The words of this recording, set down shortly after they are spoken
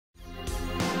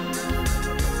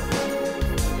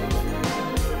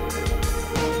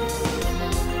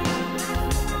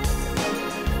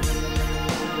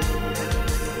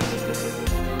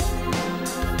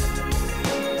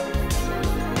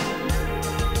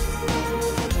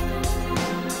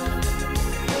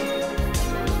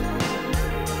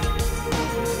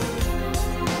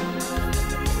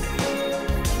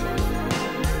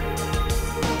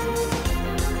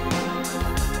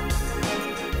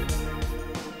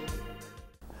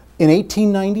In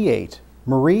 1898,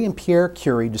 Marie and Pierre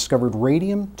Curie discovered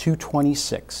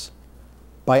radium-226.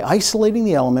 By isolating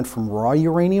the element from raw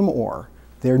uranium ore,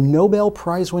 their Nobel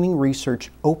Prize-winning research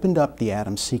opened up the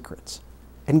atom's secrets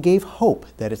and gave hope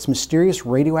that its mysterious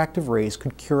radioactive rays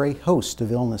could cure a host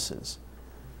of illnesses.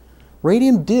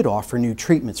 Radium did offer new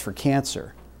treatments for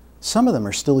cancer. Some of them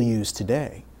are still used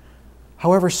today.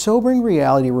 However, sobering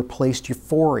reality replaced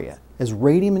euphoria as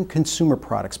radium in consumer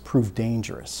products proved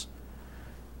dangerous.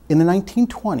 In the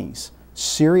 1920s,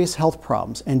 serious health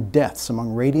problems and deaths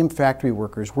among radium factory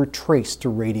workers were traced to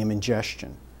radium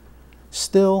ingestion.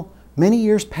 Still, many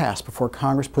years passed before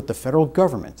Congress put the federal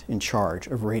government in charge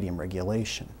of radium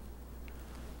regulation.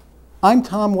 I'm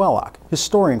Tom Wellock,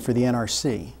 historian for the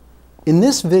NRC. In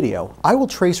this video, I will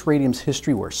trace radium's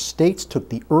history where states took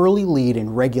the early lead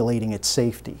in regulating its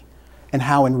safety, and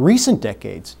how in recent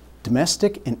decades,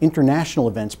 domestic and international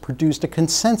events produced a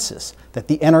consensus that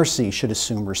the NRC should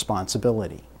assume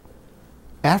responsibility.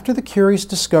 After the Curie's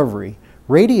discovery,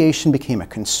 radiation became a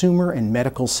consumer and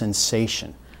medical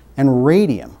sensation, and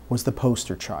radium was the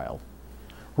poster child.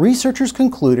 Researchers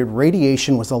concluded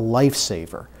radiation was a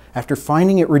lifesaver after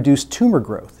finding it reduced tumor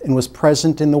growth and was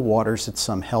present in the waters at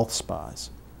some health spas.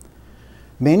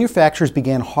 Manufacturers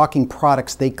began hawking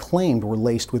products they claimed were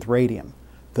laced with radium,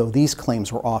 though these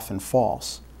claims were often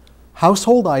false.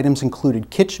 Household items included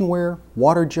kitchenware,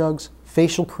 water jugs,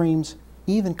 facial creams,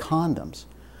 even condoms.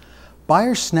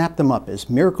 Buyers snapped them up as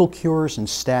miracle cures and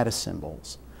status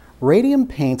symbols. Radium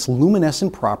paint's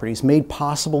luminescent properties made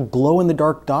possible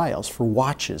glow-in-the-dark dials for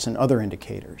watches and other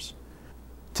indicators.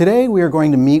 Today we are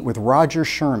going to meet with Roger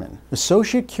Sherman,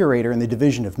 Associate Curator in the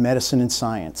Division of Medicine and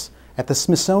Science at the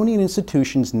Smithsonian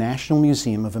Institution's National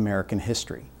Museum of American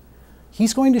History.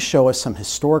 He's going to show us some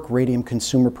historic radium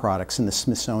consumer products in the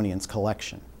Smithsonian's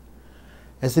collection.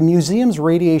 As the museum's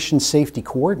radiation safety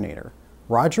coordinator,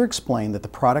 Roger explained that the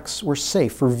products were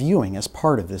safe for viewing as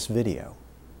part of this video.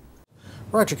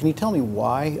 Roger, can you tell me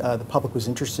why the public was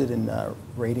interested in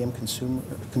radium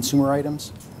consumer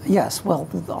items? Yes, well,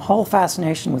 the whole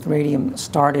fascination with radium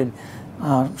started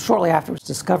shortly after it was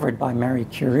discovered by Marie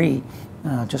Curie,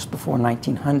 just before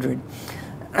 1900.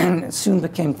 It soon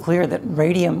became clear that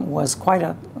radium was quite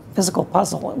a physical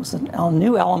puzzle. It was a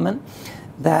new element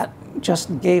that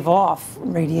just gave off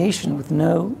radiation with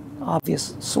no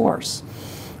obvious source.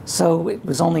 So it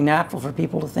was only natural for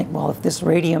people to think, well, if this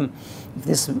radium, if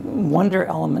this wonder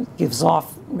element gives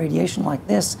off radiation like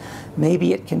this,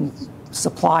 maybe it can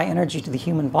supply energy to the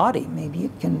human body. Maybe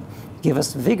it can give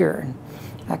us vigor and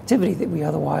activity that we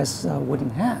otherwise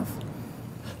wouldn't have.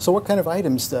 So what kind of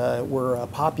items were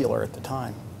popular at the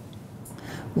time?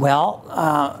 Well,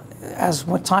 as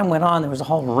time went on, there was a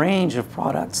whole range of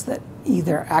products that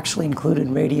either actually included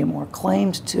radium or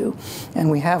claimed to. And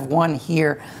we have one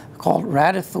here called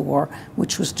Radithor,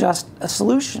 which was just a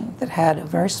solution that had a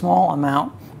very small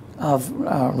amount of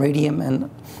radium and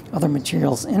other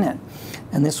materials in it.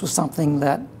 And this was something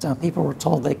that people were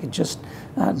told they could just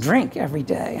drink every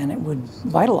day and it would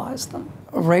vitalize them.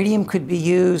 Radium could be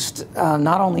used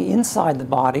not only inside the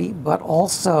body, but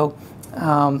also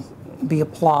be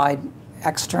applied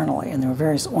externally. And there were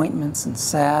various ointments and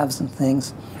salves and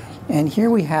things. And here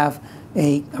we have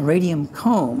a radium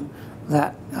comb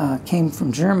that came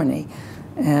from Germany.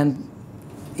 And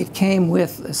it came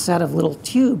with a set of little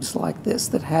tubes like this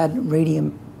that had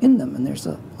radium in them. And there's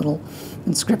a little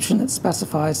inscription that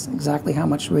specifies exactly how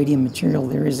much radium material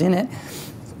there is in it.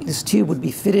 This tube would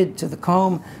be fitted to the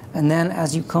comb, and then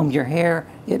as you combed your hair,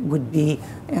 it would be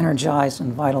energized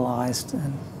and vitalized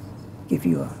and give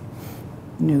you a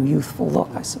new youthful look,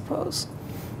 I suppose.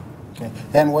 Okay.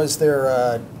 And was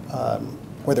there,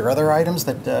 were there other items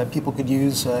that people could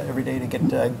use every day to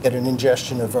get an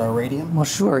ingestion of radium? Well,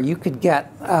 sure. You could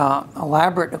get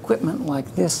elaborate equipment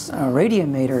like this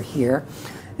radiometer here.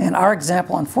 And our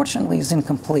example, unfortunately, is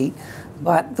incomplete.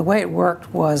 But the way it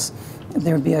worked was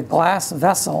there would be a glass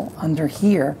vessel under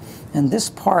here, and this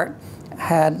part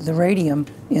had the radium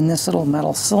in this little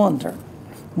metal cylinder.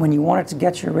 When you wanted to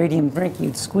get your radium drink,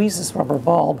 you'd squeeze this rubber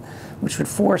bulb, which would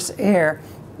force air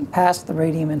past the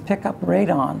radium and pick up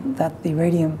radon that the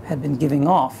radium had been giving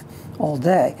off all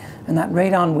day. And that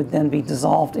radon would then be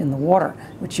dissolved in the water,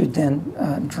 which you'd then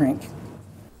drink.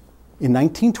 In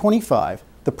 1925,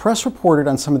 the press reported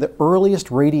on some of the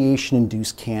earliest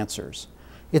radiation-induced cancers.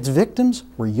 Its victims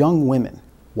were young women,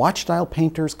 watch-dial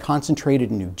painters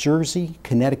concentrated in New Jersey,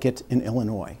 Connecticut, and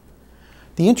Illinois.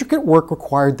 The intricate work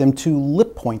required them to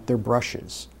lip point their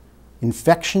brushes.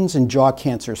 Infections and jaw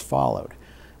cancers followed,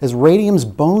 as radium's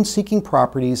bone-seeking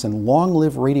properties and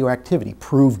long-lived radioactivity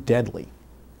proved deadly.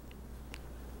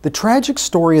 The tragic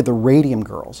story of the Radium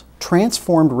Girls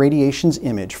transformed radiation's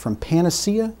image from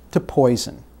panacea to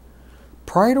poison.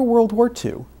 Prior to World War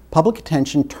II, public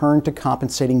attention turned to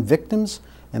compensating victims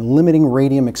and limiting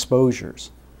radium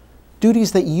exposures,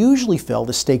 duties that usually fell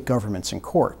to state governments and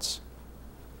courts.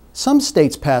 Some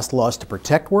states passed laws to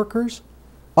protect workers,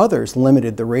 others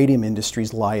limited the radium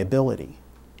industry's liability.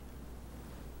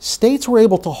 States were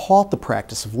able to halt the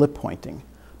practice of lip pointing,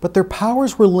 but their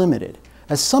powers were limited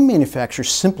as some manufacturers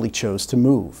simply chose to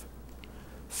move.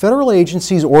 Federal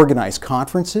agencies organized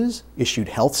conferences, issued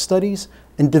health studies,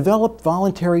 and developed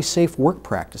voluntary safe work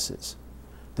practices.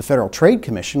 The Federal Trade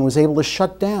Commission was able to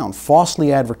shut down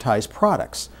falsely advertised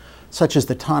products, such as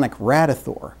the tonic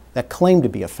Radithor, that claimed to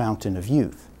be a fountain of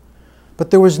youth.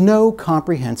 But there was no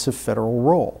comprehensive federal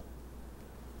role.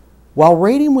 While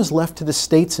radium was left to the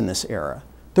states in this era,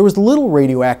 there was little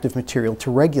radioactive material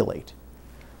to regulate.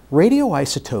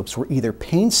 Radioisotopes were either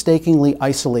painstakingly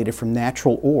isolated from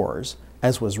natural ores,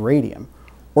 as was radium,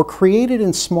 or created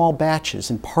in small batches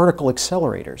in particle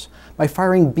accelerators by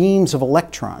firing beams of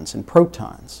electrons and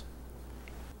protons.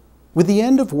 With the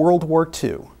end of World War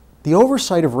II, the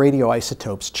oversight of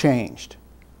radioisotopes changed.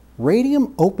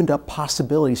 Radium opened up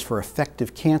possibilities for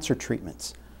effective cancer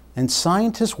treatments, and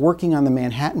scientists working on the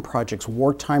Manhattan Project's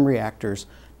wartime reactors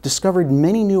discovered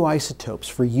many new isotopes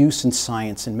for use in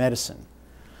science and medicine.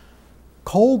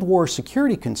 Cold War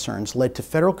security concerns led to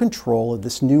federal control of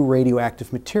this new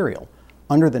radioactive material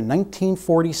under the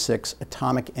 1946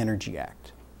 Atomic Energy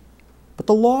Act. But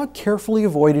the law carefully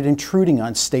avoided intruding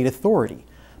on state authority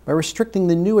by restricting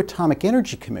the new Atomic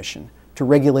Energy Commission to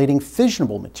regulating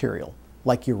fissionable material,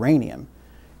 like uranium,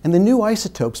 and the new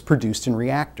isotopes produced in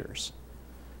reactors.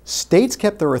 States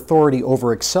kept their authority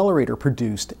over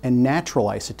accelerator-produced and natural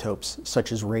isotopes,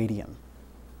 such as radium.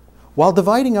 While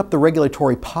dividing up the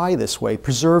regulatory pie this way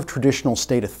preserved traditional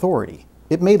state authority,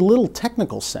 it made little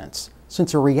technical sense,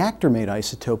 since a reactor-made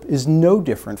isotope is no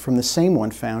different from the same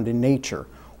one found in nature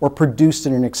or produced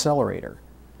in an accelerator.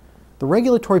 The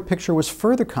regulatory picture was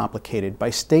further complicated by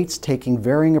states taking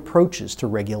varying approaches to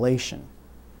regulation.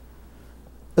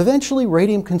 Eventually,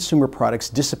 radium consumer products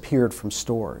disappeared from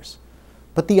stores,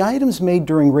 but the items made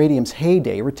during radium's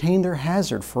heyday retained their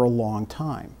hazard for a long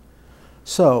time.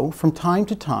 So, from time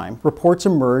to time, reports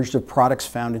emerged of products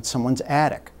found in someone's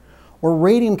attic, or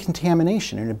radium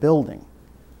contamination in a building.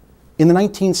 In the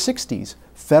 1960s,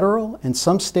 federal and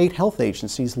some state health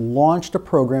agencies launched a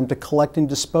program to collect and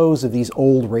dispose of these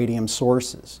old radium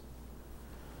sources.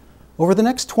 Over the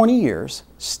next 20 years,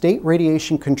 state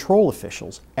radiation control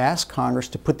officials asked Congress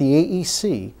to put the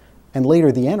AEC, and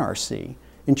later the NRC,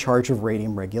 in charge of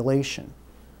radium regulation.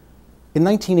 In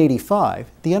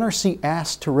 1985, the NRC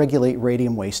asked to regulate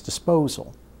radium waste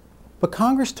disposal, but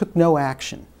Congress took no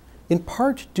action, in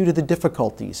part due to the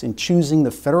difficulties in choosing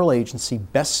the federal agency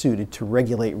best suited to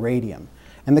regulate radium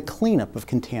and the cleanup of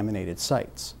contaminated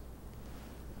sites.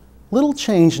 Little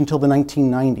changed until the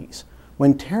 1990s,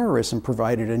 when terrorism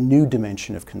provided a new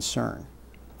dimension of concern.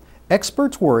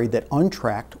 Experts worried that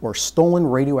untracked or stolen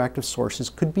radioactive sources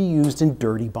could be used in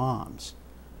dirty bombs.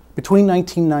 Between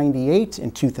 1998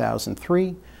 and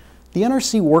 2003, the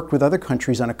NRC worked with other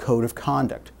countries on a code of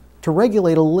conduct to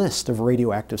regulate a list of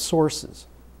radioactive sources,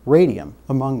 radium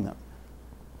among them.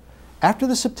 After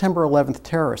the September 11th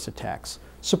terrorist attacks,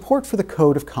 support for the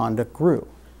code of conduct grew,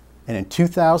 and in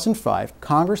 2005,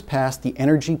 Congress passed the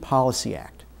Energy Policy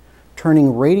Act,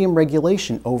 turning radium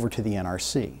regulation over to the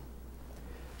NRC.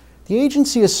 The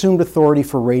agency assumed authority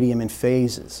for radium in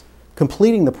phases,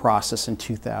 completing the process in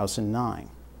 2009.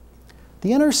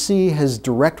 The NRC has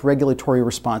direct regulatory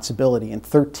responsibility in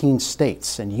 13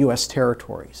 states and U.S.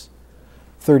 territories.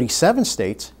 37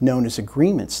 states, known as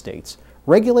agreement states,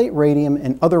 regulate radium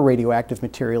and other radioactive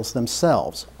materials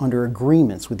themselves under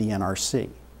agreements with the NRC.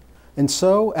 And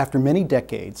so, after many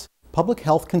decades, public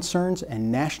health concerns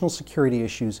and national security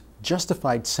issues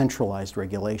justified centralized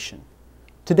regulation.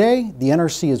 Today, the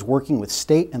NRC is working with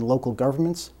state and local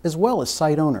governments, as well as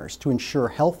site owners, to ensure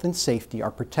health and safety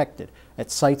are protected at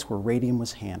sites where radium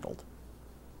was handled.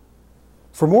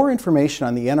 For more information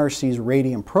on the NRC's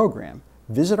radium program,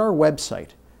 visit our website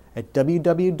at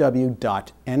www.nrc.gov.